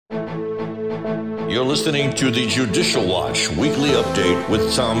You're listening to the Judicial Watch Weekly Update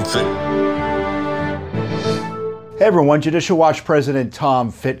with Tom Fitton. Hey everyone, Judicial Watch President Tom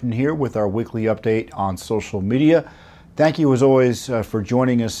Fitton here with our weekly update on social media. Thank you as always for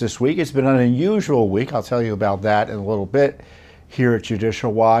joining us this week. It's been an unusual week. I'll tell you about that in a little bit here at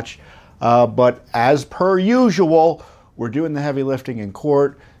Judicial Watch. But as per usual, we're doing the heavy lifting in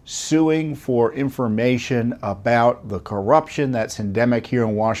court, suing for information about the corruption that's endemic here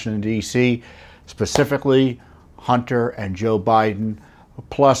in Washington, D.C., specifically Hunter and Joe Biden.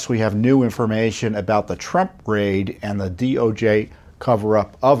 Plus, we have new information about the Trump raid and the DOJ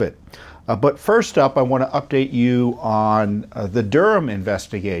cover-up of it. But first up, I want to update you on the Durham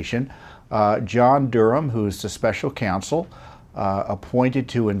investigation. John Durham, who's the special counsel appointed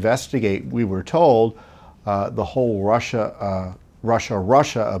to investigate, we were told, the whole Russia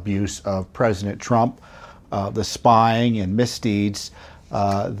abuse of President Trump, the spying and misdeeds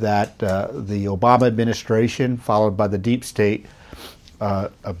that the Obama administration, followed by the deep state,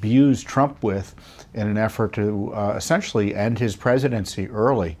 abused Trump with in an effort to essentially end his presidency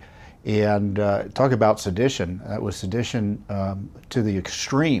early. And talk about sedition. That was sedition to the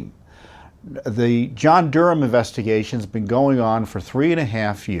extreme. The John Durham investigation has been going on for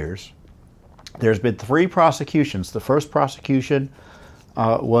 3.5 years. There's been 3 prosecutions. The first prosecution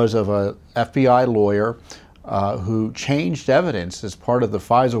was of a FBI lawyer who changed evidence as part of the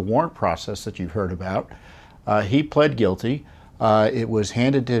FISA warrant process that you've heard about. He pled guilty. It was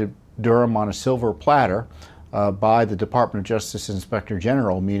handed to Durham on a silver platter by the Department of Justice Inspector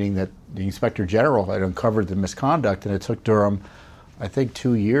General, meaning that the Inspector General had uncovered the misconduct, and it took Durham, I think,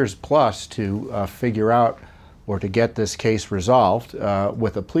 2 years plus to figure out or to get this case resolved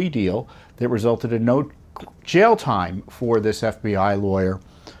with a plea deal that resulted in no jail time for this FBI lawyer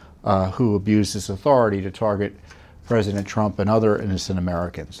who abused his authority to target President Trump and other innocent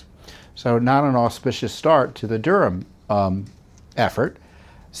Americans. So not an auspicious start to the Durham effort.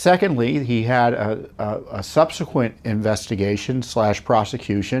 Secondly, he had a subsequent investigation /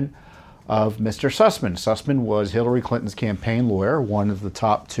 prosecution of Mr. Sussman. Sussman was Hillary Clinton's campaign lawyer, one of the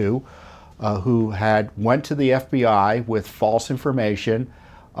top 2, who went to the FBI with false information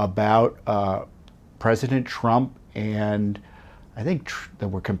about President Trump, and I think there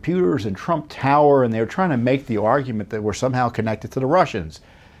were computers in Trump Tower, and they were trying to make the argument that we're somehow connected to the Russians.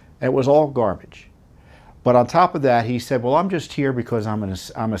 And it was all garbage. But on top of that, he said, well, I'm just here because I'm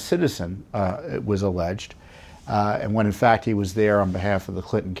a citizen, it was alleged. And when in fact he was there on behalf of the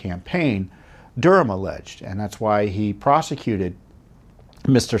Clinton campaign, Durham alleged. And that's why he prosecuted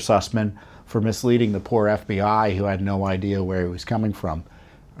Mr. Sussman for misleading the poor FBI, who had no idea where he was coming from.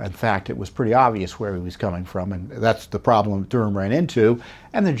 In fact, it was pretty obvious where he was coming from, and that's the problem Durham ran into,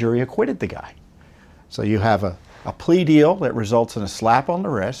 and the jury acquitted the guy. So you have a plea deal that results in a slap on the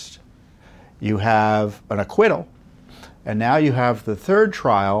wrist. You have an acquittal, and now you have the third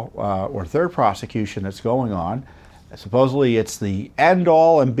trial or third prosecution that's going on. Supposedly it's the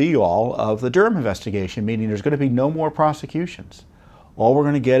end-all and be-all of the Durham investigation, meaning there's going to be no more prosecutions. All we're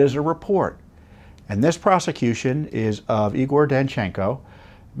going to get is a report. And this prosecution is of Igor Danchenko.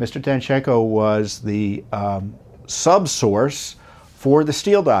 Mr. Danchenko was the subsource for the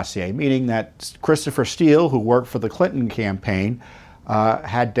Steele dossier, meaning that Christopher Steele, who worked for the Clinton campaign,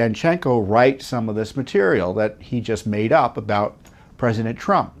 had Danchenko write some of this material that he just made up about President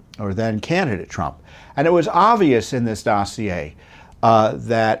Trump, or then candidate Trump. And it was obvious in this dossier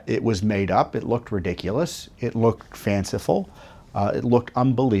that it was made up. It looked ridiculous. It looked fanciful. It looked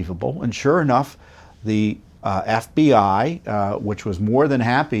unbelievable. And sure enough, the FBI, which was more than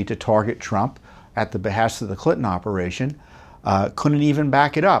happy to target Trump at the behest of the Clinton operation, couldn't even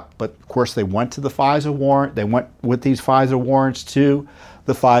back it up. But of course, they went to the FISA warrant. They went with these FISA warrants to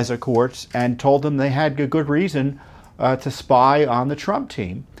the FISA courts and told them they had a good reason to spy on the Trump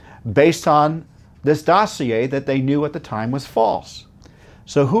team based on this dossier that they knew at the time was false.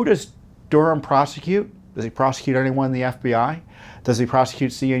 So who does Durham prosecute? Does he prosecute anyone in the FBI? Does he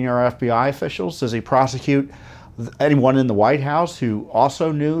prosecute senior FBI officials? Does he prosecute anyone in the White House who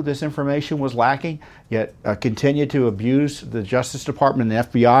also knew this information was lacking, yet continued to abuse the Justice Department and the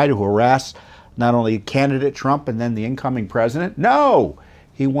FBI to harass not only candidate Trump and then the incoming president? No!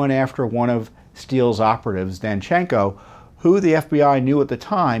 He went after one of Steele's operatives, Danchenko, who the FBI knew at the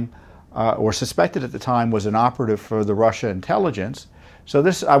time, or suspected at the time, was an operative for the Russia intelligence. So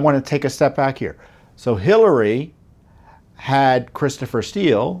this, I want to take a step back here. So Hillary had Christopher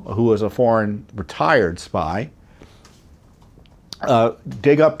Steele, who was a foreign retired spy,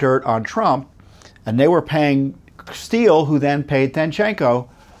 dig up dirt on Trump, and they were paying Steele, who then paid Danchenko,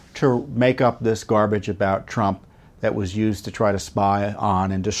 to make up this garbage about Trump that was used to try to spy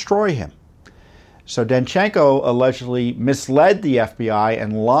on and destroy him. So Danchenko allegedly misled the FBI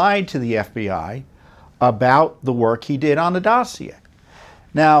and lied to the FBI about the work he did on the dossier.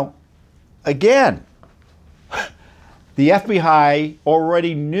 Now, again, the FBI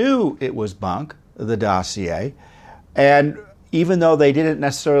already knew it was bunk, the dossier, and even though they didn't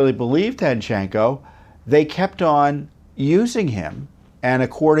necessarily believe Danchenko, they kept on using him. And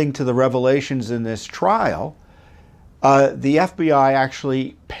according to the revelations in this trial, the FBI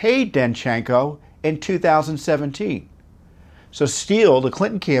actually paid Danchenko in 2017. So Steele, the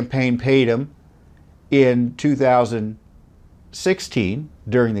Clinton campaign, paid him in 2016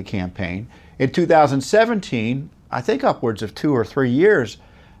 during the campaign. In 2017, I think upwards of 2 or 3 years,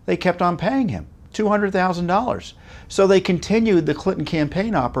 they kept on paying him $200,000. So they continued the Clinton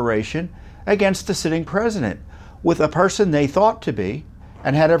campaign operation against the sitting president with a person they thought to be,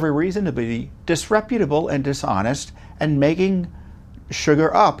 and had every reason to be, disreputable and dishonest and making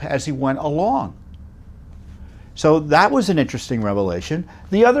sugar up as he went along. So that was an interesting revelation.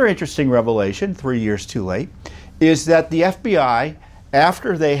 The other interesting revelation, 3 years too late, is that the FBI,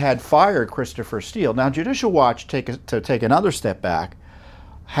 after they had fired Christopher Steele, now Judicial Watch, to take another step back,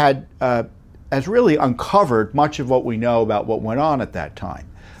 has really uncovered much of what we know about what went on at that time.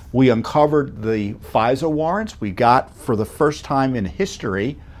 We uncovered the FISA warrants. We got, for the first time in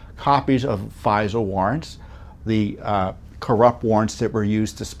history, copies of FISA warrants, the corrupt warrants that were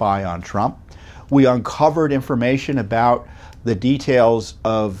used to spy on Trump. We uncovered information about the details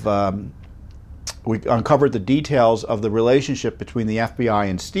of the relationship between the FBI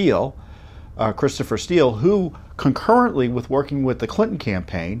and Steele, Christopher Steele, who concurrently with working with the Clinton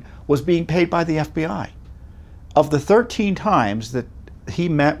campaign was being paid by the FBI. Of the 13 times that he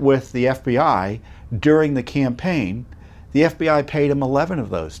met with the FBI during the campaign, the FBI paid him 11 of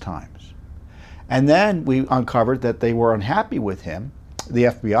those times. And then we uncovered that they were unhappy with him, the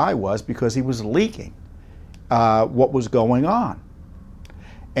FBI was, because he was leaking what was going on.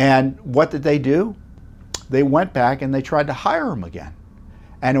 And what did they do? They went back and they tried to hire him again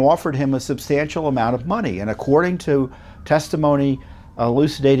and offered him a substantial amount of money. And according to testimony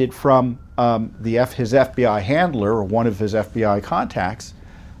elucidated from his FBI handler, or one of his FBI contacts,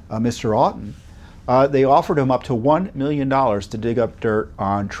 Mr. Auten, they offered him up to $1 million to dig up dirt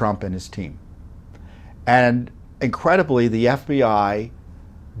on Trump and his team. And incredibly, the FBI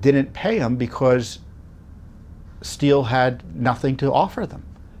didn't pay him because Steele had nothing to offer them.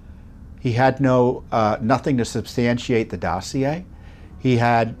 He had nothing to substantiate the dossier. He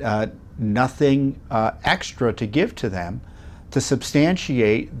had nothing extra to give to them to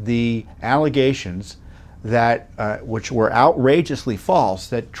substantiate the allegations that, which were outrageously false,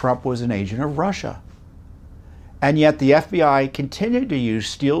 that Trump was an agent of Russia. And yet the FBI continued to use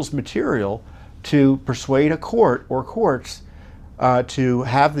Steele's material to persuade a court or courts to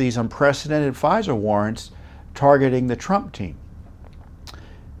have these unprecedented FISA warrants targeting the Trump team.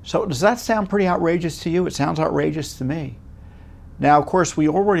 So does that sound pretty outrageous to you? It sounds outrageous to me. Now, of course, we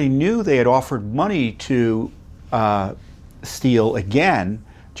already knew they had offered money to Steele again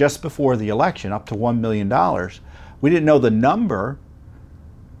just before the election, up to $1 million. We didn't know the number.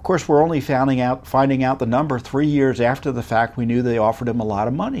 Of course, we're only finding out the number 3 years after the fact. We knew they offered him a lot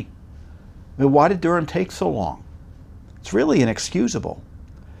of money. I mean, why did Durham take so long? It's really inexcusable.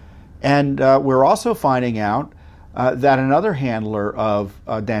 And we're also finding out that another handler of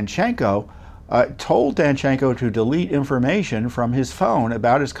Danchenko told Danchenko to delete information from his phone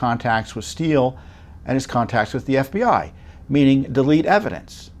about his contacts with Steele and his contacts with the FBI, meaning delete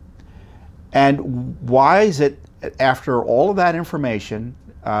evidence. And why is it, after all of that information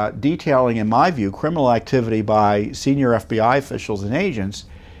detailing, in my view, criminal activity by senior FBI officials and agents,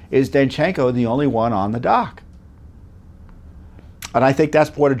 is Danchenko the only one on the dock? And I think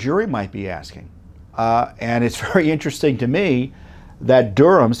that's what a jury might be asking. And it's very interesting to me that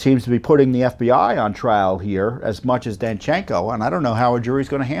Durham seems to be putting the FBI on trial here as much as Danchenko, and I don't know how a jury's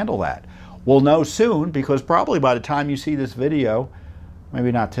going to handle that. We'll know soon, because probably by the time you see this video,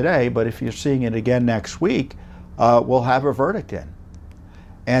 maybe not today, but if you're seeing it again next week, we'll have a verdict in.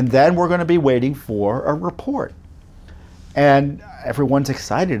 And then we're going to be waiting for a report. And everyone's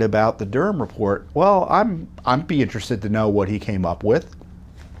excited about the Durham report. Well, I'd be interested to know what he came up with,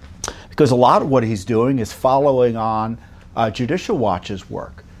 because a lot of what he's doing is following on Judicial Watch's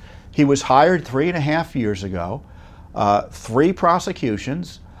work. He was hired 3.5 years ago, 3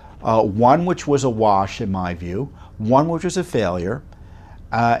 prosecutions, one which was a wash in my view, one which was a failure,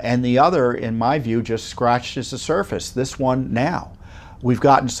 and the other, in my view, just scratched the surface. This one now. We've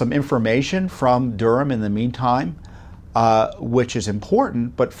gotten some information from Durham in the meantime, which is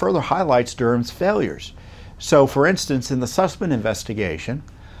important, but further highlights Durham's failures. So, for instance, in the Sussman investigation,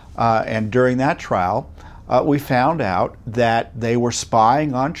 And during that trial, we found out that they were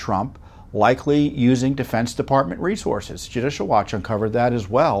spying on Trump, likely using Defense Department resources. Judicial Watch uncovered that as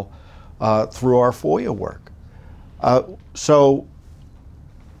well through our FOIA work. So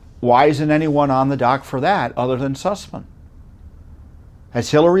why isn't anyone on the dock for that other than Sussman? Has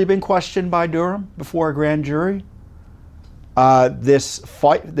Hillary been questioned by Durham before a grand jury?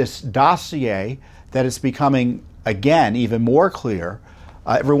 This dossier that is becoming, again, even more clear,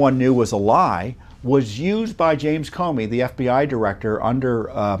 everyone knew was a lie, was used by James Comey, the FBI director under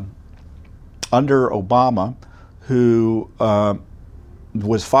Obama, who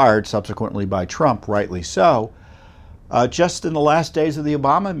was fired subsequently by Trump, rightly so. Just in the last days of the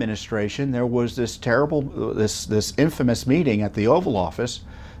Obama administration, there was this this infamous meeting at the Oval Office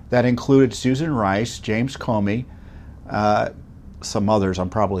that included Susan Rice, James Comey, some others I'm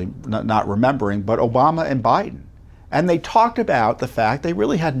probably not remembering, but Obama and Biden. And they talked about the fact they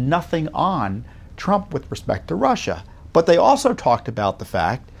really had nothing on Trump with respect to Russia. But they also talked about the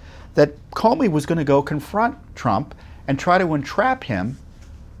fact that Comey was going to go confront Trump and try to entrap him,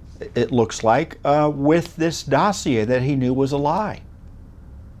 it looks like, with this dossier that he knew was a lie.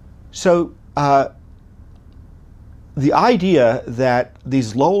 So the idea that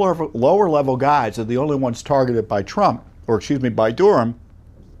these lower level guys are the only ones targeted by Trump, or excuse me, by Durham,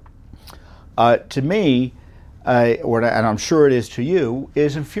 to me, and I'm sure it is to you,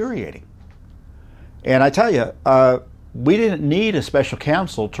 is infuriating. And I tell you, we didn't need a special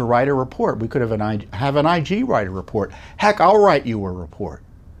counsel to write a report. We could have an IG write a report. Heck, I'll write you a report.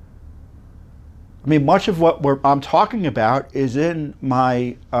 I mean, much of what I'm talking about is in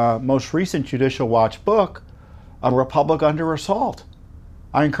my most recent Judicial Watch book, A Republic Under Assault.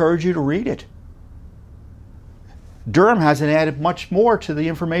 I encourage you to read it. Durham hasn't added much more to the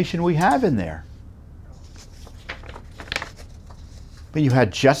information we have in there. But you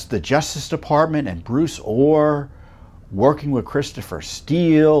had just the Justice Department and Bruce Orr working with Christopher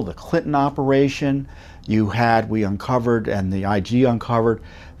Steele, the Clinton operation. We uncovered, and the IG uncovered,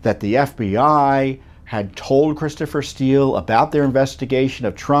 that the FBI had told Christopher Steele about their investigation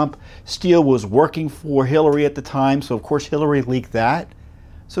of Trump. Steele was working for Hillary at the time, so of course Hillary leaked that.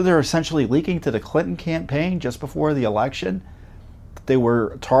 So they're essentially leaking to the Clinton campaign just before the election. They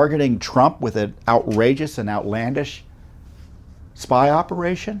were targeting Trump with an outrageous and outlandish spy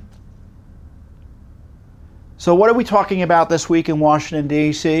operation. So what are we talking about this week in Washington,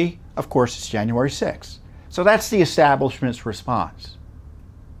 D.C.? Of course, it's January 6th. So that's the establishment's response.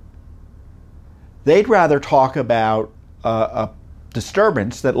 They'd rather talk about a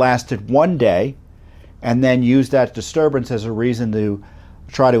disturbance that lasted one day and then use that disturbance as a reason to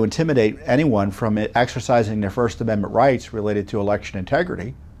try to intimidate anyone from exercising their First Amendment rights related to election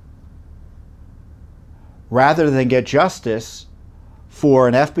integrity, rather than get justice for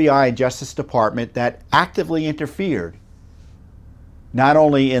an FBI and Justice Department that actively interfered not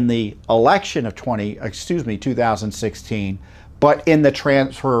only in the election of 2016, but in the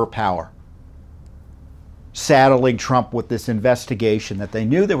transfer of power, saddling Trump with this investigation that they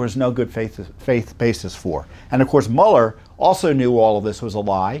knew there was no good faith basis for. And of course, Mueller also knew all of this was a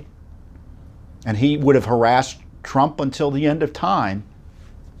lie, and he would have harassed Trump until the end of time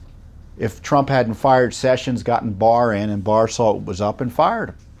if Trump hadn't fired Sessions, gotten Barr in, and Barr saw it was up and fired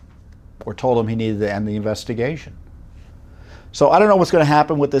him, or told him he needed to end the investigation. So I don't know what's going to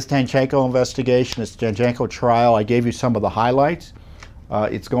happen with this Danchenko investigation, this Danchenko trial. I gave you some of the highlights.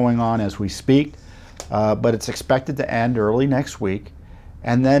 It's going on as we speak, but it's expected to end early next week,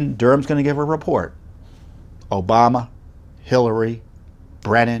 and then Durham's going to give a report. Obama, Hillary,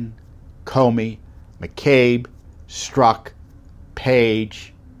 Brennan, Comey, McCabe, Strzok,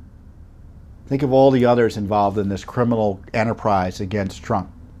 Page. Think of all the others involved in this criminal enterprise against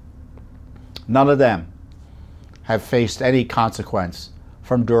Trump. None of them have faced any consequence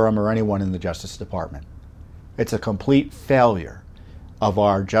from Durham or anyone in the Justice Department. It's a complete failure of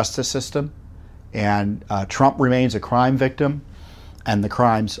our justice system, and Trump remains a crime victim, and the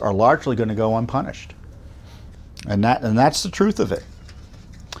crimes are largely going to go unpunished. And that's the truth of it.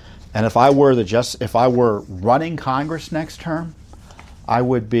 And if I were running Congress next term, I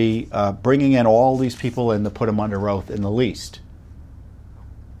would be bringing in all these people in to put them under oath in the least.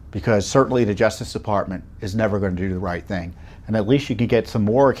 Because certainly the Justice Department is never going to do the right thing. And at least you can get some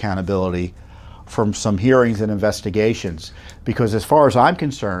more accountability from some hearings and investigations. Because as far as I'm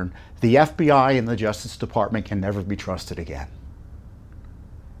concerned, the FBI and the Justice Department can never be trusted again.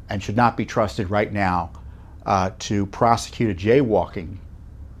 And should not be trusted right now to prosecute a jaywalking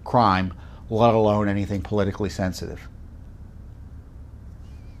crime, let alone anything politically sensitive.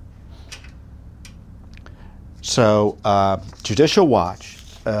 So, Judicial Watch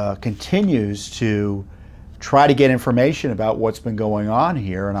continues to try to get information about what's been going on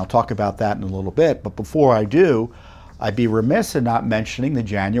here, and I'll talk about that in a little bit. But before I do, I'd be remiss in not mentioning the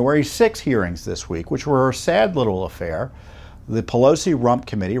January 6 hearings this week, which were a sad little affair. The Pelosi-Rump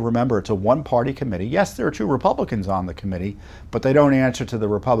committee, remember, it's a one-party committee. Yes, there are 2 Republicans on the committee, but they don't answer to the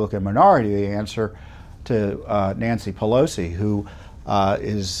Republican minority. They answer to Nancy Pelosi, who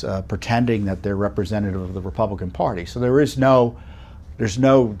is pretending that they're representative of the Republican Party. So there's no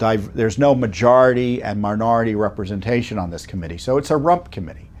majority and minority representation on this committee. So it's a rump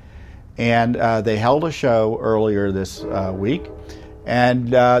committee. And they held a show earlier this week, and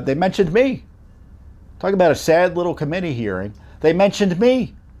they mentioned me. Talk about a sad little committee hearing. They mentioned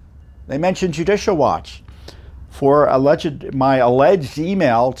me. They mentioned Judicial Watch for my alleged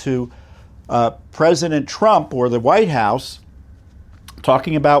email to President Trump or the White House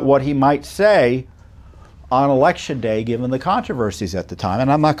talking about what he might say on Election Day, given the controversies at the time.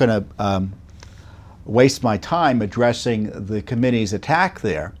 And I'm not going to waste my time addressing the committee's attack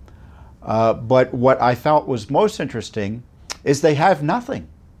there. But what I felt was most interesting is they have nothing.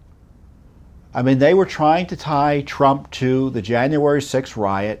 I mean, they were trying to tie Trump to the January 6th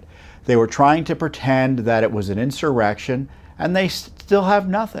riot. They were trying to pretend that it was an insurrection, and they still have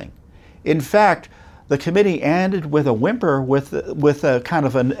nothing. In fact, the committee ended with a whimper with a kind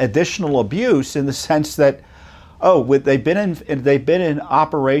of an additional abuse in the sense that, they've been in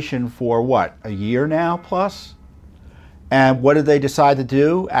operation for what, a year now plus? And what did they decide to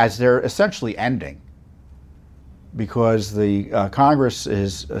do as they're essentially ending? Because the Congress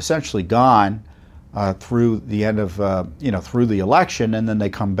is essentially gone through the end of, through the election, and then they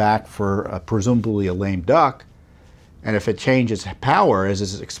come back for presumably a lame duck. And if it changes power, as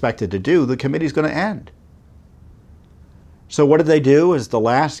is expected to do, the committee's going to end. So what did they do as the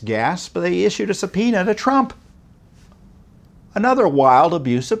last gasp? They issued a subpoena to Trump. Another wild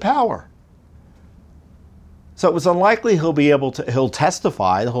abuse of power. So it was unlikely he'll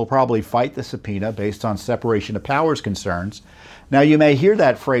testify. He'll probably fight the subpoena based on separation of powers concerns. Now you may hear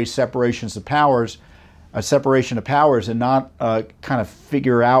that phrase separation of powers, and not kind of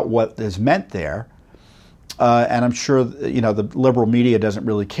figure out what is meant there. And I'm sure the liberal media doesn't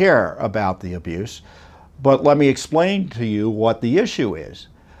really care about the abuse. But let me explain to you what the issue is.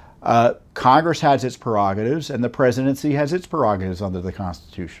 Congress has its prerogatives, and the presidency has its prerogatives under the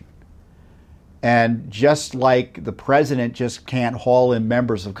Constitution. And just like the president just can't haul in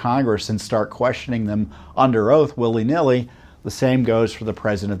members of Congress and start questioning them under oath willy-nilly, the same goes for the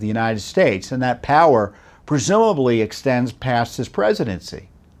President of the United States. And that power presumably extends past his presidency.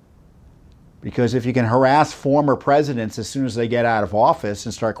 Because if you can harass former presidents as soon as they get out of office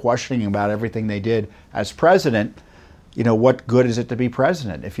and start questioning about everything they did as president, what good is it to be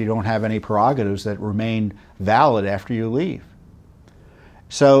president if you don't have any prerogatives that remain valid after you leave?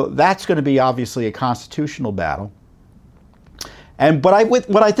 So that's going to be obviously a constitutional battle. But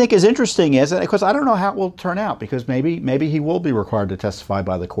what I think is interesting is, because I don't know how it will turn out, because maybe he will be required to testify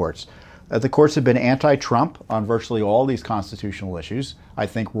by the courts. The courts have been anti-Trump on virtually all these constitutional issues, I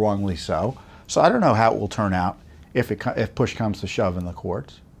think wrongly so. So I don't know how it will turn out if push comes to shove in the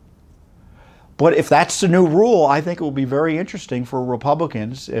courts. But if that's the new rule, I think it will be very interesting for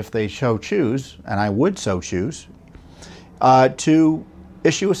Republicans, if they so choose, and I would so choose, to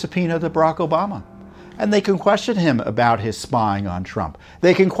issue a subpoena to Barack Obama. And they can question him about his spying on Trump.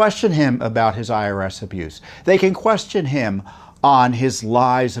 They can question him about his IRS abuse. They can question him on his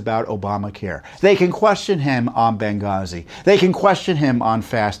lies about Obamacare. They can question him on Benghazi. They can question him on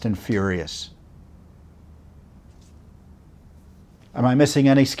Fast and Furious. Am I missing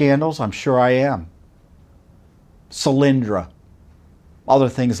any scandals? I'm sure I am. Solyndra, other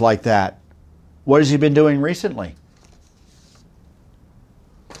things like that. What has he been doing recently?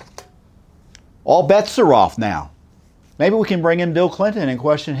 All bets are off now. Maybe we can bring in Bill Clinton and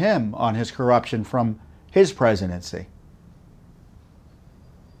question him on his corruption from his presidency.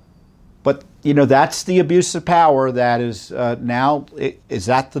 But, that's the abuse of power that is now. Is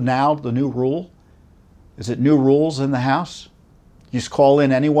that the new rule? Is it new rules in the House? You just call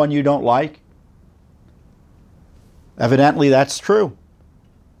in anyone you don't like? Evidently, that's true.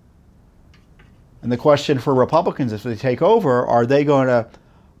 And the question for Republicans, if they take over, are they going to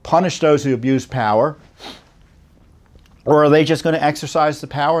punish those who abuse power? Or are they just going to exercise the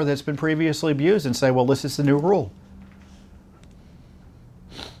power that's been previously abused and say, well, this is the new rule?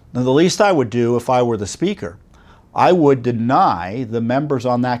 Now, the least I would do if I were the Speaker, I would deny the members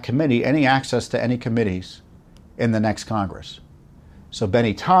on that committee any access to any committees in the next Congress. So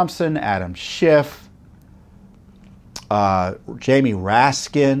Benny Thompson, Adam Schiff, Jamie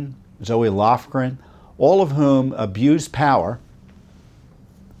Raskin, Zoe Lofgren, all of whom abused power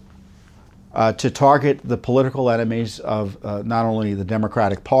to target the political enemies of not only the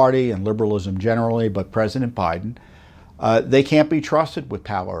Democratic Party and liberalism generally, but President Biden. They can't be trusted with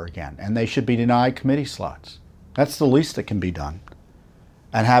power again, and they should be denied committee slots. That's the least that can be done.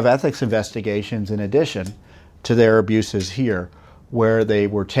 And have ethics investigations in addition to their abuses here, where they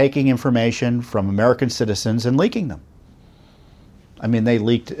were taking information from American citizens and leaking them. I mean, they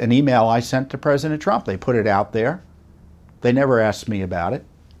leaked an email I sent to President Trump. They put it out there. They never asked me about it.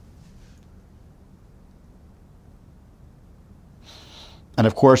 And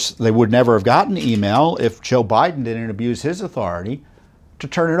of course, they would never have gotten the email if Joe Biden didn't abuse his authority to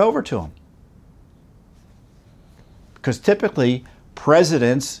turn it over to him. Because typically,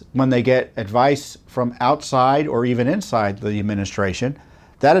 presidents, when they get advice from outside or even inside the administration,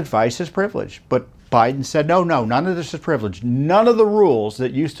 that advice is privileged. But Biden said, no, none of this is privileged. None of the rules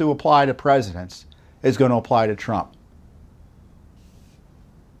that used to apply to presidents is going to apply to Trump.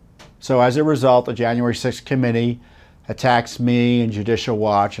 So as a result, the January 6th committee attacks me and Judicial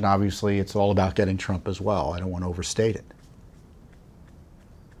Watch, and obviously it's all about getting Trump as well. I don't want to overstate it.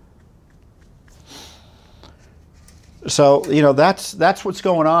 So, that's what's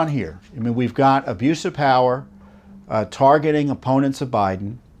going on here. I mean, we've got abuse of power, targeting opponents of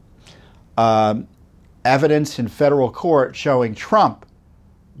Biden, evidence in federal court showing Trump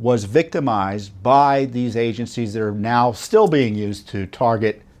was victimized by these agencies that are now still being used to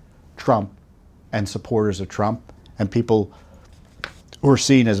target Trump and supporters of Trump and people who are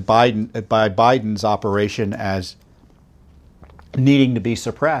seen as by Biden's operation as needing to be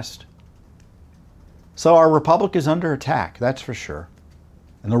suppressed. So our republic is under attack, that's for sure.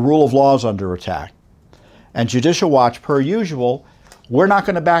 And the rule of law is under attack. And Judicial Watch, per usual, we're not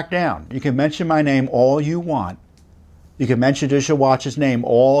going to back down. You can mention my name all you want. You can mention Judicial Watch's name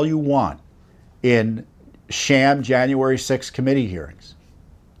all you want in sham January 6th committee hearings.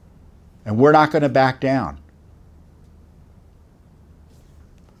 And we're not going to back down.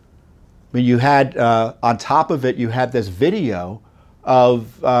 I mean, you had, on top of it, you had this video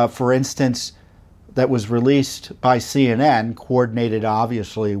of, for instance, that was released by CNN, coordinated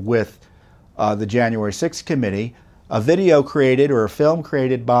obviously with the January 6th committee, a video created or a film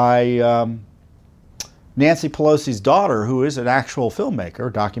created by Nancy Pelosi's daughter, who is an actual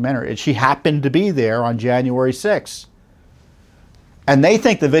filmmaker, documentary, and she happened to be there on January 6th. And they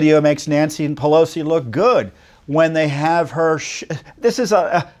think the video makes Nancy Pelosi look good when they have her. This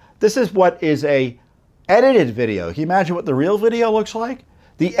is what is a edited video. Can you imagine what the real video looks like?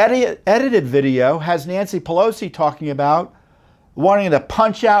 The edited video has Nancy Pelosi talking about wanting to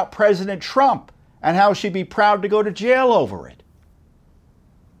punch out President Trump and how she'd be proud to go to jail over it.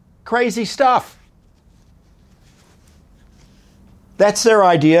 Crazy stuff. That's their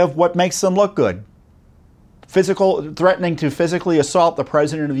idea of what makes them look good. Threatening to physically assault the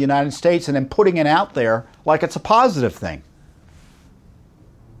President of the United States and then putting it out there like it's a positive thing.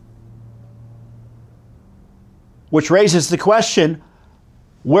 Which raises the question,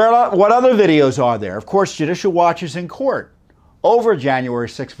 what other videos are there? Of course, Judicial Watch is in court over January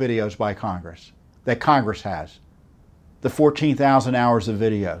 6 videos by Congress, that Congress has. The 14,000 hours of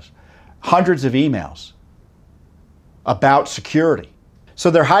videos, hundreds of emails about security. So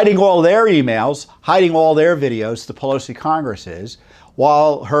they're hiding all their emails, hiding all their videos, the Pelosi Congress is,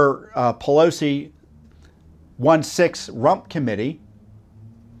 while her Pelosi 1-6 Rump Committee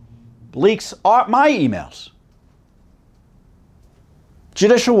leaks my emails.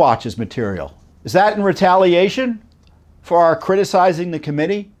 Judicial Watch's material. Is that in retaliation for our criticizing the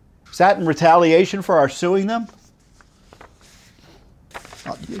committee? Is that in retaliation for our suing them?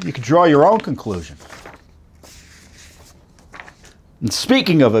 You can draw your own conclusion. And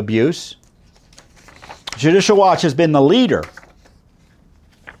speaking of abuse, Judicial Watch has been the leader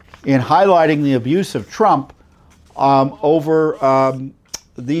in highlighting the abuse of Trump over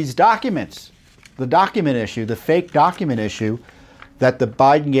these documents, the document issue, the fake document issue that the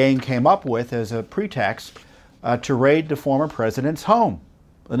Biden gang came up with as a pretext to raid the former president's home.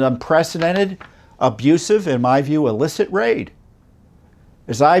 An unprecedented, abusive, in my view, illicit raid.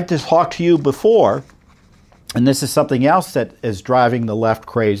 As I've just talked to you before, and this is something else that is driving the left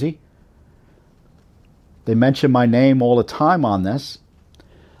crazy. They mention my name all the time on this.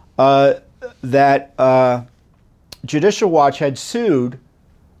 That Judicial Watch had sued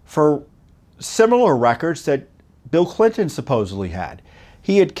for similar records that Bill Clinton supposedly had.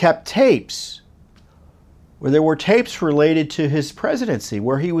 He had kept tapes where there were tapes related to his presidency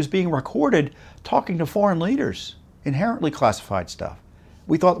where he was being recorded talking to foreign leaders, inherently classified stuff.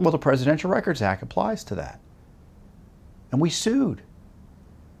 We thought, well, the Presidential Records Act applies to that. And we sued.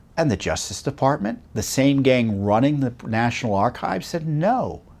 And the Justice Department, the same gang running the National Archives, said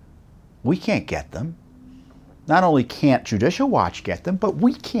no. We can't get them. Not only can't Judicial Watch get them, but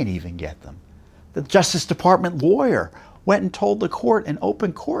we can't even get them. The Justice Department lawyer went and told the court in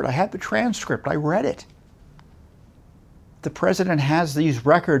open court. I had the transcript. I read it. The president has these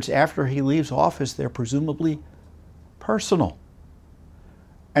records after he leaves office. They're presumably personal.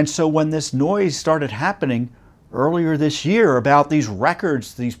 And so when this noise started happening earlier this year about these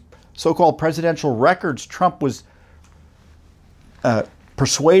records, these so-called presidential records, Trump was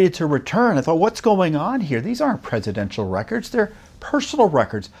persuaded to return. I thought, what's going on here? These aren't presidential records. They're personal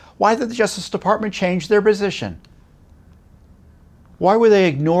records. Why did the Justice Department change their position? Why were they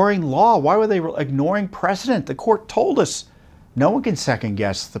ignoring law? Why were they ignoring precedent? The court told us no one can second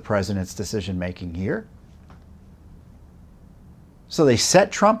guess the president's decision making here. So they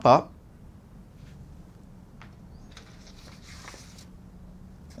set Trump up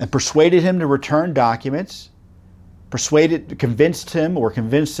and persuaded him to return documents, convinced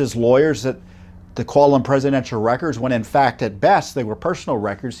his lawyers that to call them presidential records when in fact at best they were personal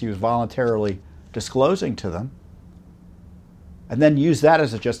records he was voluntarily disclosing to them, and then used that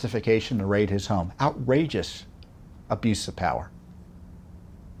as a justification to raid his home. Outrageous abuse of power.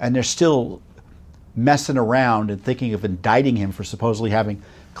 And they're still messing around and thinking of indicting him for supposedly having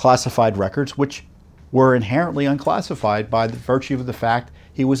classified records, which were inherently unclassified by the virtue of the fact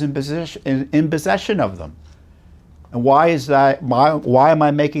he was in possession of them. And why is that? Why am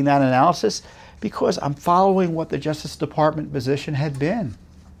I making that analysis? Because I'm following what the Justice Department position had been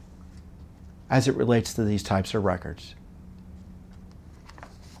as it relates to these types of records.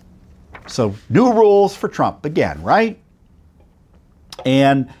 So new rules for Trump again, right?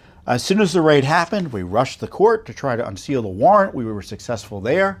 And as soon as the raid happened, we rushed the court to try to unseal the warrant. We were successful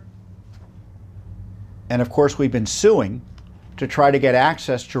there. And of course, we've been suing to try to get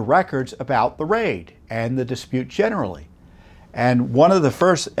access to records about the raid and the dispute generally. And one of the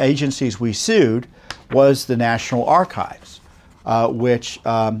first agencies we sued was the National Archives, which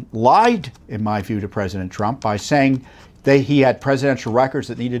lied, in my view, to President Trump by saying he had presidential records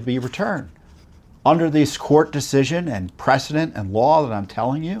that needed to be returned. Under this court decision and precedent and law that I'm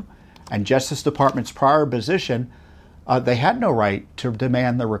telling you, and Justice Department's prior position, they had no right to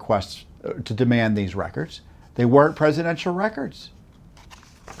demand the requests, to demand these records. They weren't presidential records.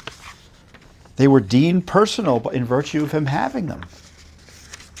 They were deemed personal in virtue of him having them,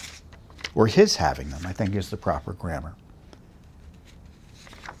 or his having them, I think is the proper grammar.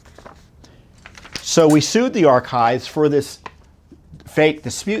 So we sued the archives for this fake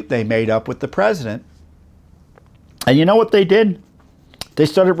dispute they made up with the president. And you know what they did? They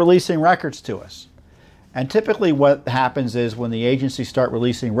started releasing records to us. And typically what happens is when the agencies start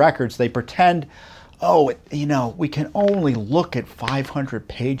releasing records, they pretend, we can only look at 500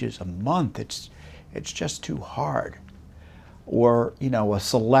 pages a month. It's just too hard. Or, a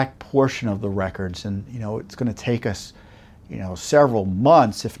select portion of the records, and, it's going to take us, several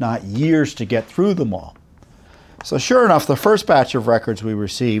months, if not years, to get through them all. So sure enough, the first batch of records we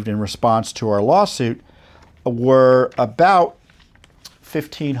received in response to our lawsuit were about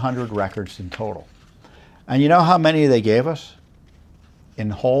 1,500 records in total. And you know how many they gave us? In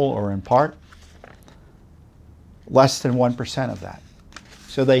whole or in part? Less than 1% of that.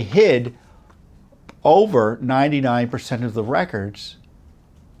 So they hid over 99% of the records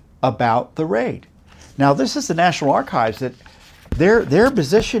about the raid. Now, this is the National Archives that their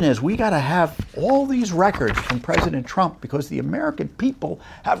position is we got to have all these records from President Trump because the American people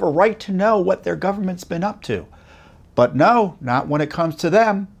have a right to know what their government's been up to. But no, not when it comes to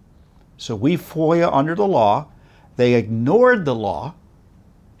them. So we FOIA under the law. They ignored the law,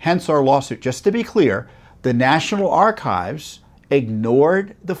 hence our lawsuit. Just to be clear, the National Archives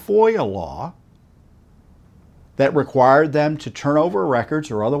ignored the FOIA law that required them to turn over records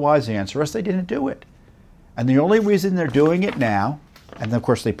or otherwise answer us. They didn't do it. And the only reason they're doing it now, and of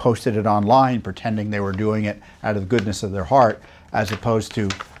course they posted it online pretending they were doing it out of the goodness of their heart as opposed to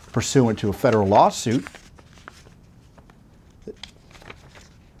pursuant to a federal lawsuit.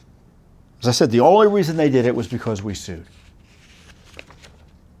 As I said, the only reason they did it was because we sued.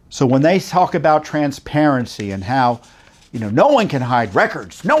 So when they talk about transparency and how, no one can hide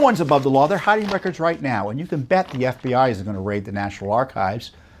records, no one's above the law, they're hiding records right now. And you can bet the FBI isn't going to raid the National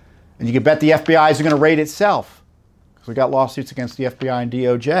Archives. And you can bet the FBI isn't going to raid itself. Because we got lawsuits against the FBI and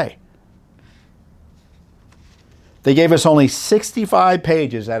DOJ. They gave us only 65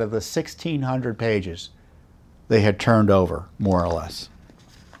 pages out of the 1,600 pages they had turned over, more or less.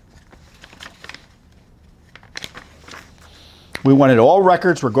 We wanted all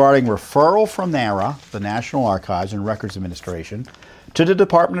records regarding referral from NARA, the National Archives and Records Administration, to the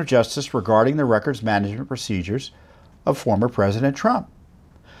Department of Justice regarding the records management procedures of former President Trump.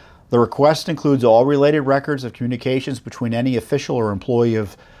 The request includes all related records of communications between any official or employee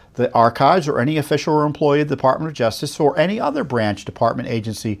of the archives or any official or employee of the Department of Justice or any other branch, department,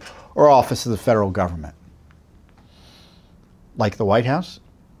 agency, or office of the federal government. Like the White House.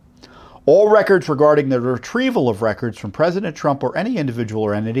 All records regarding the retrieval of records from President Trump or any individual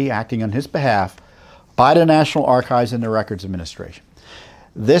or entity acting on his behalf by the National Archives and the Records Administration.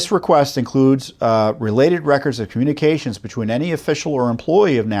 This request includes related records of communications between any official or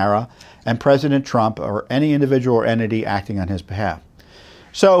employee of NARA and President Trump or any individual or entity acting on his behalf.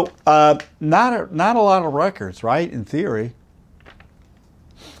 So, not a lot of records, right, in theory.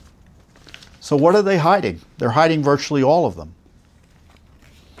 So what are they hiding? They're hiding virtually all of them.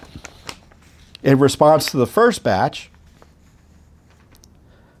 In response to the first batch,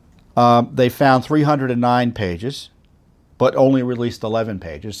 they found 309 pages, but only released 11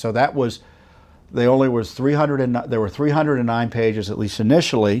 pages. So that was, there were 309 pages, at least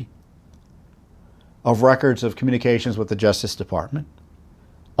initially, of records of communications with the Justice Department.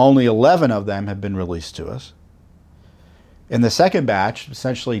 Only 11 of them have been released to us. In the second batch,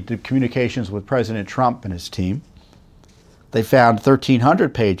 essentially the communications with President Trump and his team, they found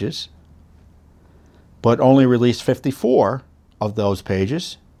 1,300 pages, but only released 54 of those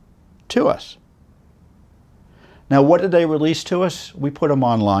pages to us. Now, what did they release to us? We put them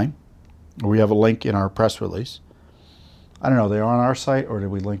online. We have a link in our press release. I don't know, they're on our site, or did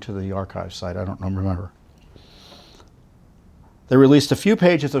we link to the archive site? I don't remember. They released a few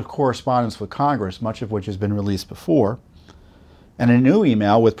pages of correspondence with Congress, much of which has been released before, and a new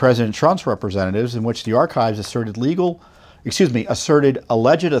email with President Trump's representatives in which the archives asserted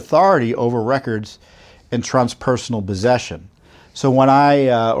alleged authority over records in Trump's personal possession. So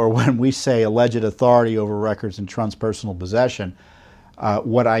when we say alleged authority over records in Trump's personal possession,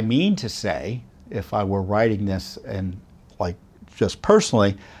 what I mean to say, if I were writing this and just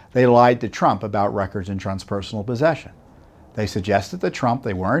personally, they lied to Trump about records in Trump's personal possession. They suggested to Trump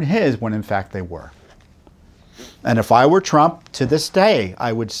they weren't his when in fact they were. And if I were Trump to this day,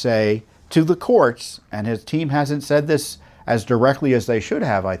 I would say to the courts, and his team hasn't said this as directly as they should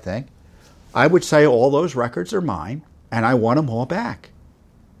have, I think, I would say all those records are mine and I want them all back.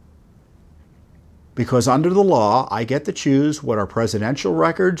 Because under the law, I get to choose what are presidential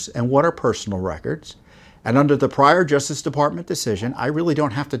records and what are personal records. And under the prior Justice Department decision, I really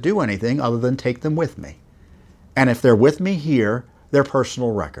don't have to do anything other than take them with me. And if they're with me here, they're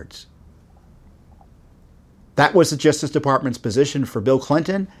personal records. That was the Justice Department's position for Bill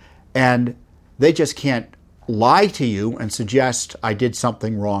Clinton, and they just can't lie to you and suggest I did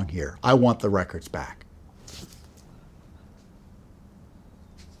something wrong here. I want the records back.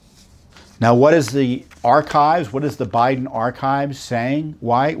 Now, what is the archives? What is the Biden archives saying?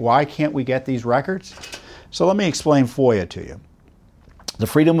 Why can't we get these records? So let me explain FOIA to you. The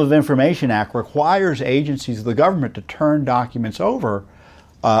Freedom of Information Act requires agencies of the government to turn documents over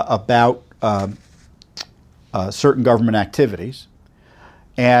about certain government activities.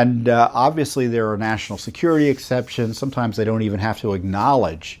 And obviously there are national security exceptions. Sometimes they don't even have to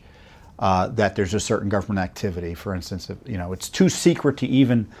acknowledge that there's a certain government activity. For instance, if, it's too secret to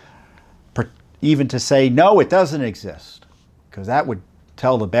even to say, no, it doesn't exist, because that would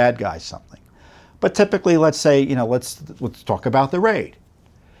tell the bad guys something. But typically, let's say, let's talk about the raid.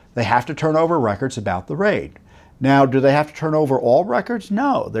 They have to turn over records about the raid. Now, do they have to turn over all records?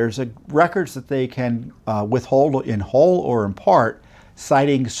 No. There's records that they can withhold in whole or in part,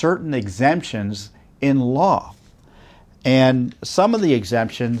 citing certain exemptions in law. And some of the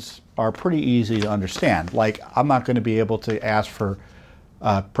exemptions are pretty easy to understand. Like, I'm not going to be able to ask for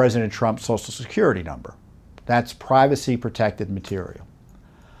President Trump's Social Security number. That's privacy-protected material.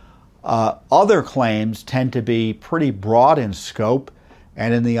 Other claims tend to be pretty broad in scope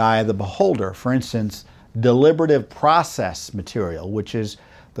and in the eye of the beholder. For instance, deliberative process material, which is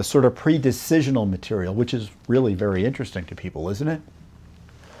the sort of pre-decisional material, which is really very interesting to people, isn't it?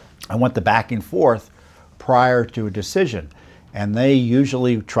 I want the back and forth prior to a decision, and they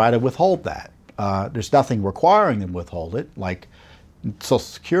usually try to withhold that. There's nothing requiring them to withhold it, like Social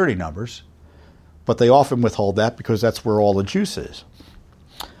Security numbers, but they often withhold that because that's where all the juice is.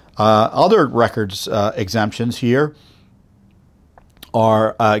 Other records exemptions here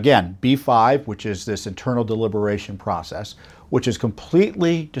are, again, B5, which is this internal deliberation process, which is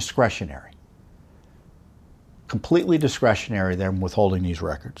completely discretionary. Completely discretionary, they're withholding these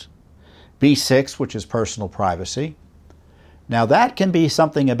records. B6, which is personal privacy. Now that can be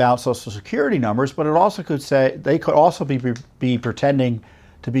something about Social Security numbers, but it also could say, they could also be pretending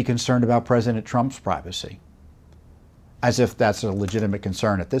to be concerned about President Trump's privacy, as if that's a legitimate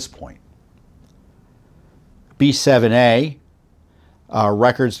concern at this point. B7A,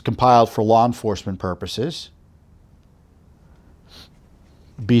 records compiled for law enforcement purposes.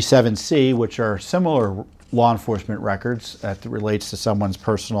 B7C, which are similar law enforcement records that relates to someone's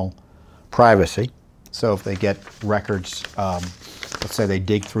personal privacy. So if they get records, let's say they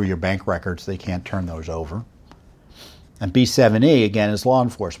dig through your bank records, they can't turn those over. And B7E, again, is law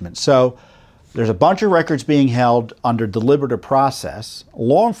enforcement. So there's a bunch of records being held under deliberative process.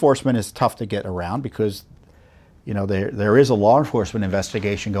 Law enforcement is tough to get around because, you know, there is a law enforcement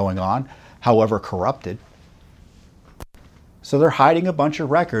investigation going on, however corrupted. So they're hiding a bunch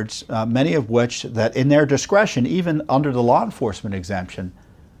of records, many of which that in their discretion, even under the law enforcement exemption,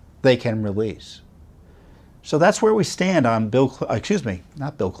 they can release. So that's where we stand on Joe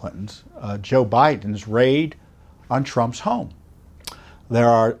Biden's raid on Trump's home. There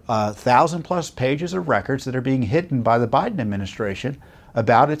are 1,000+ pages of records that are being hidden by the Biden administration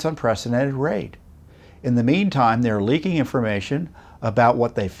about its unprecedented raid. In the meantime, they're leaking information about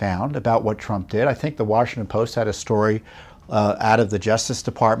what they found, about what Trump did. I think the Washington Post had a story out of the Justice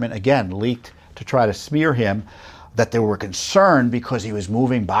Department, again, leaked to try to smear him, that they were concerned because he was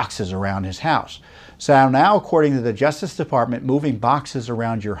moving boxes around his house. So now, according to the Justice Department, moving boxes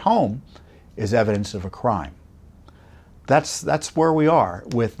around your home is evidence of a crime. That's where we are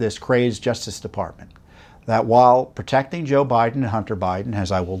with this crazed Justice Department. That while protecting Joe Biden and Hunter Biden,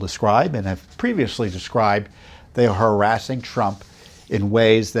 as I will describe and have previously described, they are harassing Trump in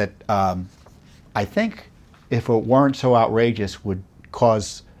ways that I think, if it weren't so outrageous, would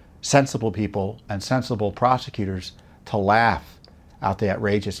cause sensible people and sensible prosecutors to laugh at the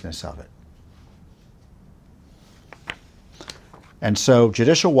outrageousness of it. And so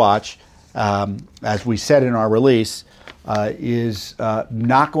Judicial Watch, as we said in our release, is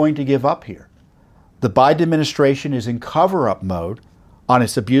not going to give up here. The Biden administration is in cover-up mode on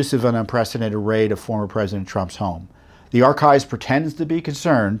its abusive and unprecedented raid of former President Trump's home. The archives pretends to be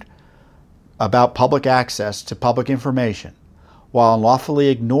concerned about public access to public information, while unlawfully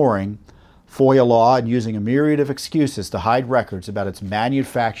ignoring FOIA law and using a myriad of excuses to hide records about its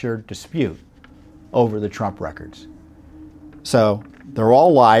manufactured dispute over the Trump records. So they're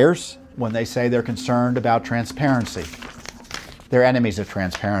all liars when they say they're concerned about transparency. They're enemies of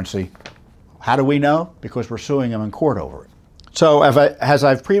transparency. How do we know? Because we're suing them in court over it. So as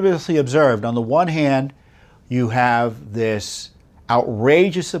I've previously observed, on the one hand, you have this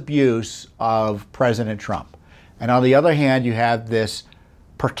outrageous abuse of President Trump. And on the other hand, you have this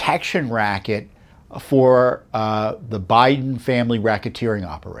protection racket for the Biden family racketeering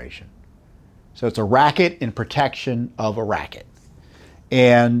operation. So it's a racket in protection of a racket.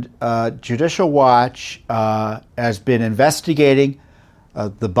 And Judicial Watch has been investigating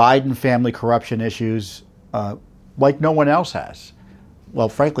the Biden family corruption issues like no one else has. Well,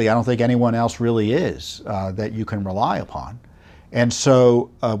 frankly, I don't think anyone else really is that you can rely upon. And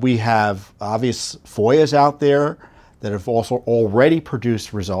so we have obvious FOIAs out there that have also already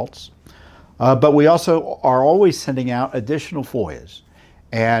produced results. But we also are always sending out additional FOIAs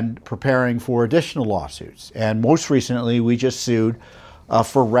and preparing for additional lawsuits. And most recently, we just sued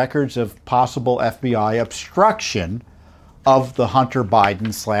for records of possible FBI obstruction of the Hunter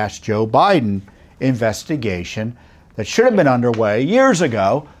Biden / Joe Biden investigation that should have been underway years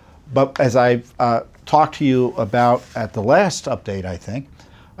ago. But as I've talked to you about at the last update, I think,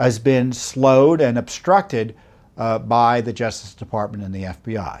 has been slowed and obstructed by the Justice Department and the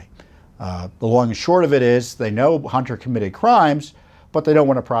FBI. The long and short of it is they know Hunter committed crimes, but they don't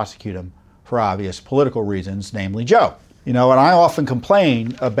want to prosecute him for obvious political reasons, namely Joe. You know, and I often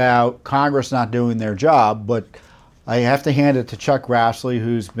complain about Congress not doing their job, but I have to hand it to Chuck Grassley,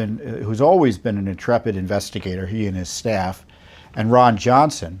 who's always been an intrepid investigator, he and his staff, and Ron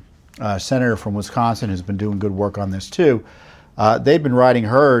Johnson, senator from Wisconsin, who's been doing good work on this too. They've been riding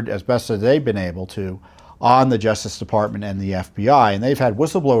herd as best as they've been able to on the Justice Department and the FBI, and they've had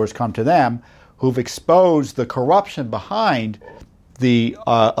whistleblowers come to them who've exposed the corruption behind the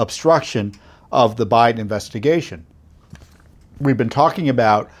obstruction of the Biden investigation. We've been talking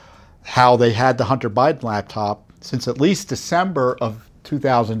about how they had the Hunter Biden laptop since at least December of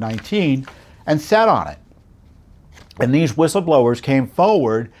 2019 and sat on it. And these whistleblowers came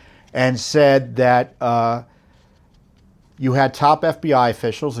forward and said that you had top FBI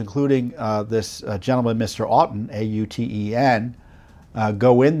officials, including this gentleman, Mr. Auten, A-U-T-E-N,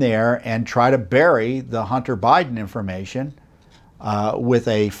 go in there and try to bury the Hunter Biden information with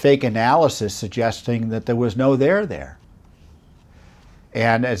a fake analysis suggesting that there was no there.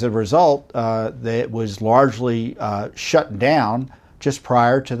 And as a result, it was largely shut down just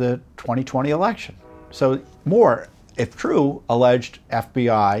prior to the 2020 election. So more, if true, alleged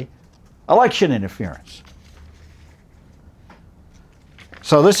FBI election interference.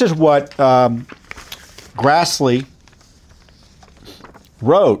 So this is what Grassley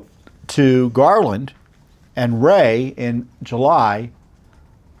wrote to Garland and Wray in July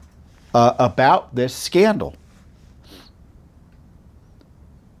about this scandal.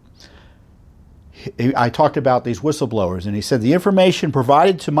 I talked about these whistleblowers, and he said, the information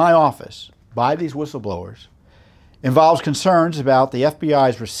provided to my office by these whistleblowers involves concerns about the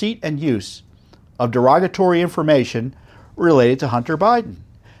FBI's receipt and use of derogatory information related to Hunter Biden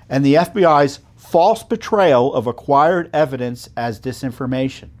and the FBI's false portrayal of acquired evidence as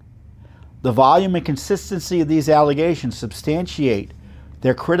disinformation. The volume and consistency of these allegations substantiate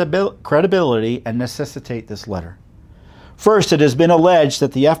their credibility and necessitate this letter. First, it has been alleged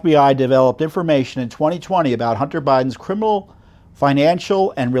that the FBI developed information in 2020 about Hunter Biden's criminal,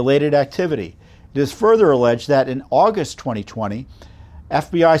 financial, and related activity. It is further alleged that in August 2020,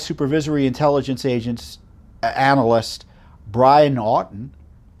 FBI Supervisory Intelligence analyst Brian Auten,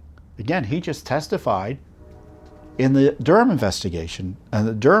 again, he just testified in the Durham investigation and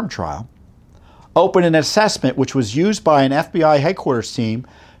the Durham trial, opened an assessment which was used by an FBI headquarters team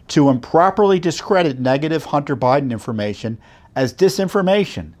to improperly discredit negative Hunter Biden information as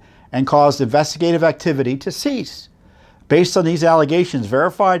disinformation and caused investigative activity to cease. Based on these allegations,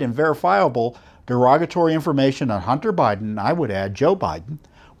 verified and verifiable derogatory information on Hunter Biden, I would add Joe Biden,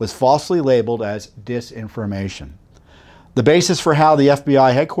 was falsely labeled as disinformation. The basis for how the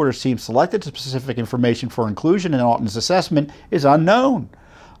FBI headquarters team selected specific information for inclusion in Auten's assessment is unknown.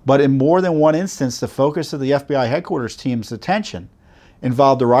 But in more than one instance, the focus of the FBI headquarters team's attention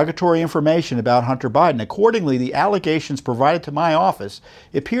involved derogatory information about Hunter Biden. Accordingly, the allegations provided to my office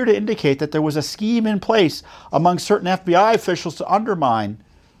appear to indicate that there was a scheme in place among certain FBI officials to undermine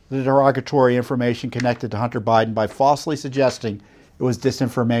the derogatory information connected to Hunter Biden by falsely suggesting it was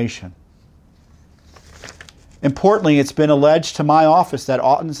disinformation. Importantly, it's been alleged to my office that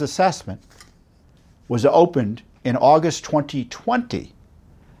Auten's assessment was opened in August 2020,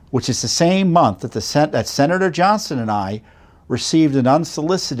 which is the same month that Senator Johnson and I received an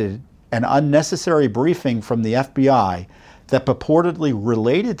unsolicited and unnecessary briefing from the FBI that purportedly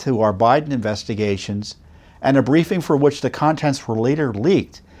related to our Biden investigations, and a briefing for which the contents were later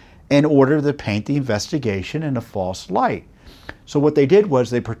leaked in order to paint the investigation in a false light. So what they did was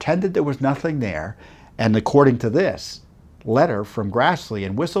they pretended there was nothing there, and according to this letter from Grassley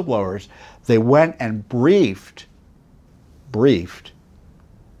and whistleblowers, they went and briefed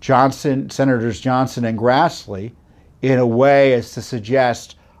Senators Johnson and Grassley in a way as to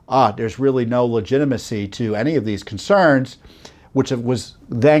suggest, there's really no legitimacy to any of these concerns, which was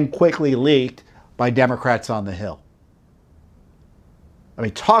then quickly leaked by Democrats on the Hill. I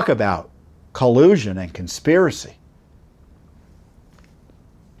mean, talk about collusion and conspiracy.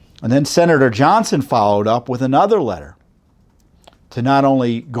 And then Senator Johnson followed up with another letter to not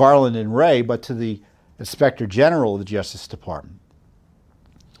only Garland and Wray, but to the Inspector General of the Justice Department.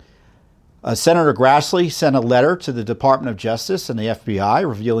 Senator Grassley sent a letter to the Department of Justice and the FBI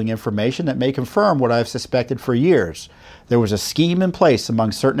revealing information that may confirm what I've suspected for years. There was a scheme in place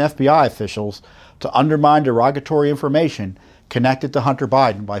among certain FBI officials to undermine derogatory information connected to Hunter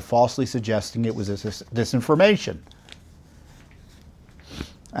Biden by falsely suggesting it was disinformation.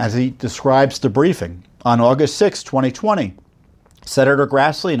 As he describes the briefing, on August 6, 2020, Senator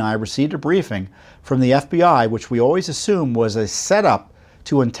Grassley and I received a briefing from the FBI, which we always assumed was a setup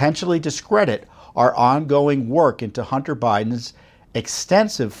to intentionally discredit our ongoing work into Hunter Biden's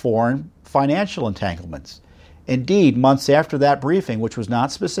extensive foreign financial entanglements. Indeed, months after that briefing, which was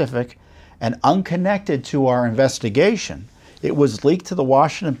not specific and unconnected to our investigation, it was leaked to the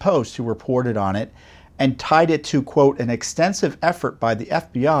Washington Post, who reported on it and tied it to, quote, an extensive effort by the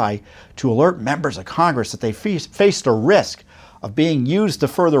FBI to alert members of Congress that they faced a risk of being used to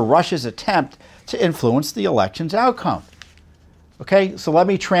further Russia's attempt to influence the election's outcome. Okay, so let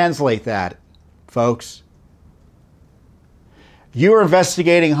me translate that, folks. You're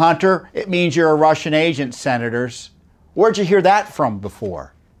investigating Hunter, it means you're a Russian agent, senators. Where'd you hear that from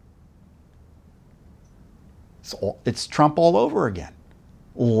before? It's Trump all over again.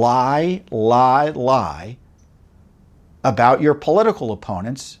 Lie, lie, lie about your political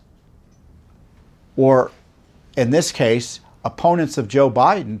opponents, or in this case, opponents of Joe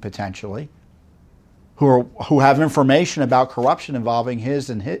Biden, potentially, who have information about corruption involving his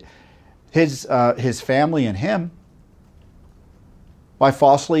family and him, by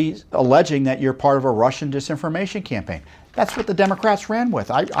falsely alleging that you're part of a Russian disinformation campaign. That's what the Democrats ran with.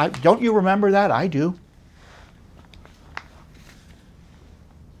 I don't you remember that? I do.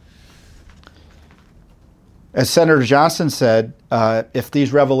 As Senator Johnson said, if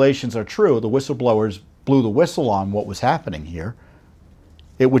these revelations are true, the whistleblowers blew the whistle on what was happening here.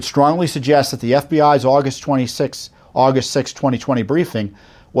 it would strongly suggest that the FBI's August 6, 2020 briefing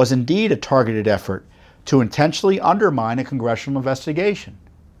was indeed a targeted effort to intentionally undermine a congressional investigation.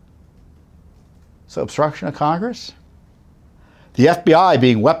 So obstruction of Congress? The FBI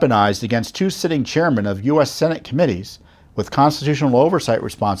being weaponized against two sitting chairmen of U.S. Senate committees with constitutional oversight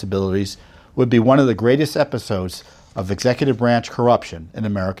responsibilities would be one of the greatest episodes of executive branch corruption in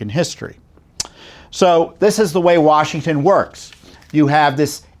American history. So this is the way Washington works. You have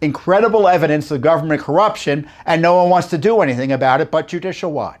this incredible evidence of government corruption, and no one wants to do anything about it but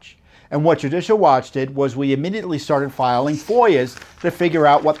Judicial Watch. And what Judicial Watch did was we immediately started filing FOIAs to figure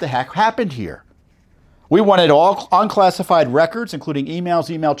out what the heck happened here. We wanted all unclassified records, including emails,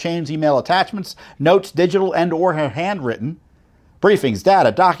 email chains, email attachments, notes, digital and or handwritten, briefings,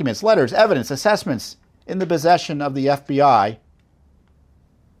 data, documents, letters, evidence, assessments in the possession of the FBI,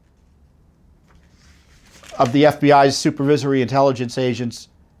 of the FBI's supervisory intelligence agents,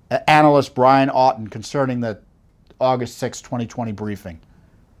 analyst Brian Auten, concerning the August 6, 2020 briefing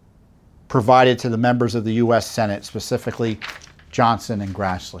provided to the members of the U.S. Senate, specifically Johnson and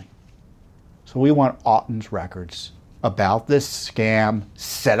Grassley. So we want Auten's records about this scam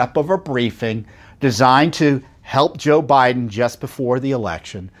setup of a briefing designed to help Joe Biden just before the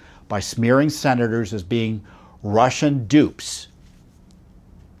election by smearing senators as being Russian dupes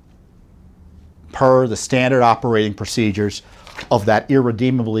per the standard operating procedures of that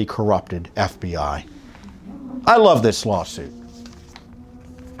irredeemably corrupted FBI. I love this lawsuit.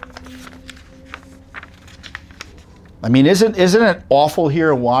 I mean, isn't it awful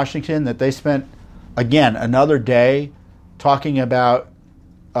here in Washington that they spent, again, another day talking about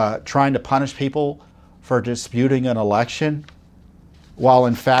trying to punish people for disputing an election, while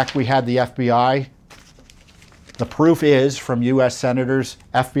in fact we had the FBI. The proof is from U.S. senators,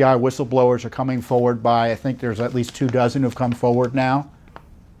 FBI whistleblowers are coming forward by, I think there's at least 24 who've come forward now,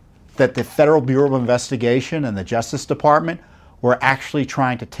 that the Federal Bureau of Investigation and the Justice Department were actually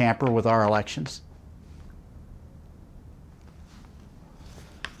trying to tamper with our elections.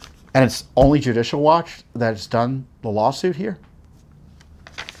 And it's only Judicial Watch that has done the lawsuit here?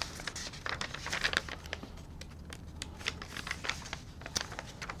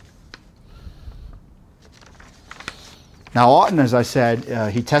 Now, Auten, as I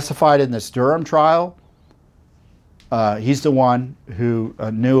said, he testified in this Durham trial. He's the one who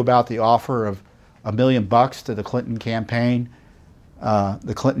knew about the offer of $1 million to the Clinton campaign,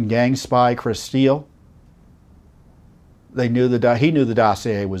 the Clinton gang spy, Chris Steele. He knew the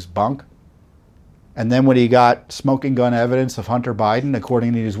dossier was bunk. And then when he got smoking gun evidence of Hunter Biden,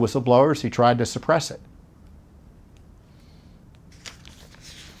 according to these whistleblowers, he tried to suppress it.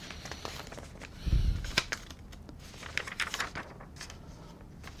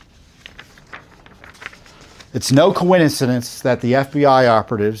 It's no coincidence that the FBI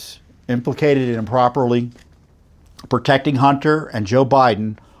operatives implicated in improperly protecting Hunter and Joe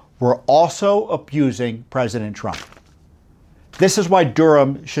Biden were also abusing President Trump. This is why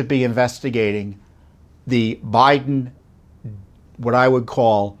Durham should be investigating the Biden, what I would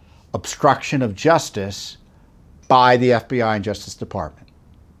call obstruction of justice by the FBI and Justice Department.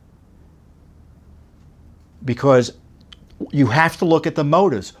 Because you have to look at the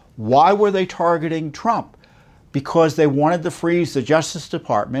motives. Why were they targeting Trump? Because they wanted to freeze the Justice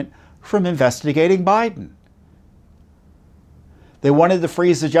Department from investigating Biden. They wanted to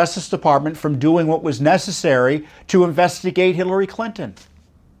freeze the Justice Department from doing what was necessary to investigate Hillary Clinton.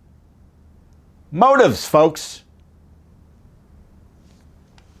 Motives, folks.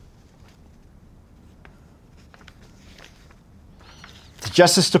 The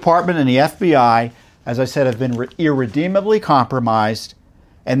Justice Department and the FBI, as I said, have been irredeemably compromised,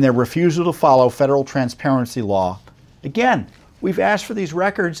 and their refusal to follow federal transparency law. Again, we've asked for these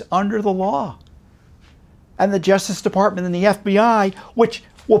records under the law. And the Justice Department and the FBI, which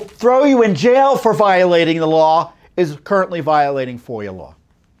will throw you in jail for violating the law, is currently violating FOIA law.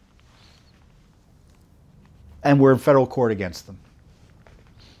 And we're in federal court against them.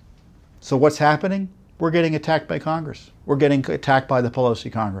 So what's happening? We're getting attacked by Congress. We're getting attacked by the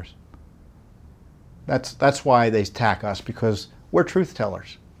Pelosi Congress. That's why they attack us, because we're truth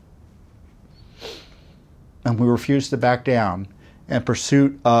tellers. And we refuse to back down in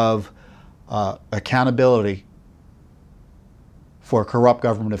pursuit of accountability for corrupt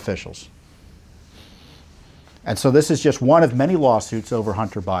government officials. And so this is just one of many lawsuits over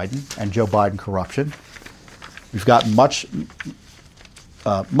Hunter Biden and Joe Biden corruption. We've got much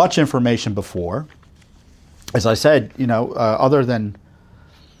information before. As I said, other than,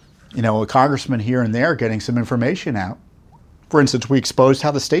 a congressman here and there getting some information out. For instance, we exposed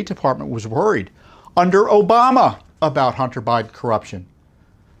how the State Department was worried under Obama about Hunter Biden corruption.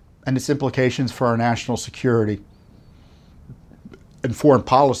 and its implications for our national security and foreign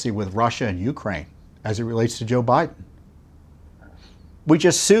policy with Russia and Ukraine as it relates to Joe Biden. We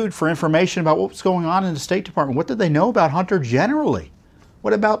just sued for information about what's going on in the State Department. What did they know about Hunter generally?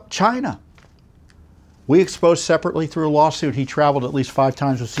 What about China? We exposed separately through a lawsuit he traveled at least 5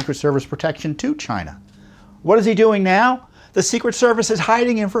 times with Secret Service protection to China. What is he doing now? The Secret Service is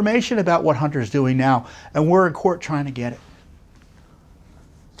hiding information about what Hunter's doing now, and we're in court trying to get it.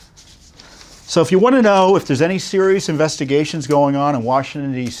 So if you want to know if there's any serious investigations going on in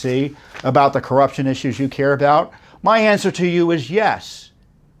Washington, D.C. about the corruption issues you care about, my answer to you is yes.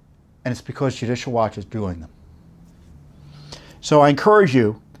 And it's because Judicial Watch is doing them. So I encourage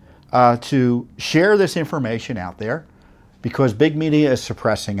you to share this information out there because big media is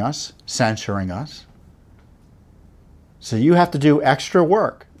suppressing us, censoring us. So you have to do extra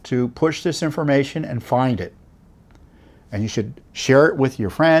work to push this information and find it. And you should share it with your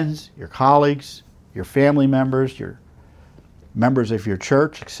friends, your colleagues, your family members, your members of your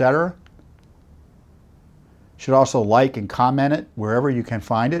church, etc. You should also like and comment it wherever you can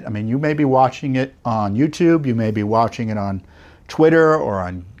find it. I mean, you may be watching it on YouTube, you may be watching it on Twitter or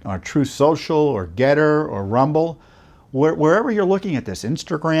on Truth Social or Getter or Rumble. Wherever you're looking at this,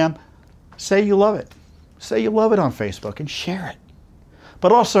 Instagram, say you love it. Say you love it on Facebook and share it.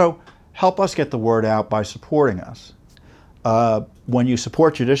 But also help us get the word out by supporting us. When you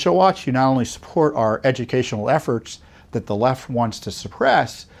support Judicial Watch, you not only support our educational efforts that the left wants to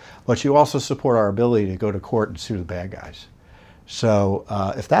suppress, but you also support our ability to go to court and sue the bad guys. So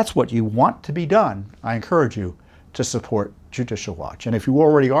if that's what you want to be done, I encourage you to support Judicial Watch. And if you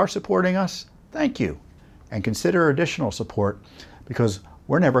already are supporting us, thank you. And consider additional support because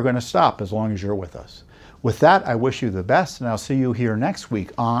we're never going to stop as long as you're with us. With that, I wish you the best, and I'll see you here next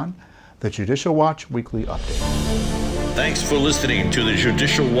week on the Judicial Watch Weekly Update. Thanks for listening to the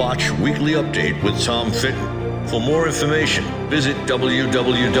Judicial Watch Weekly Update with Tom Fitton. For more information, visit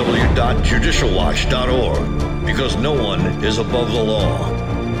www.judicialwatch.org because no one is above the law.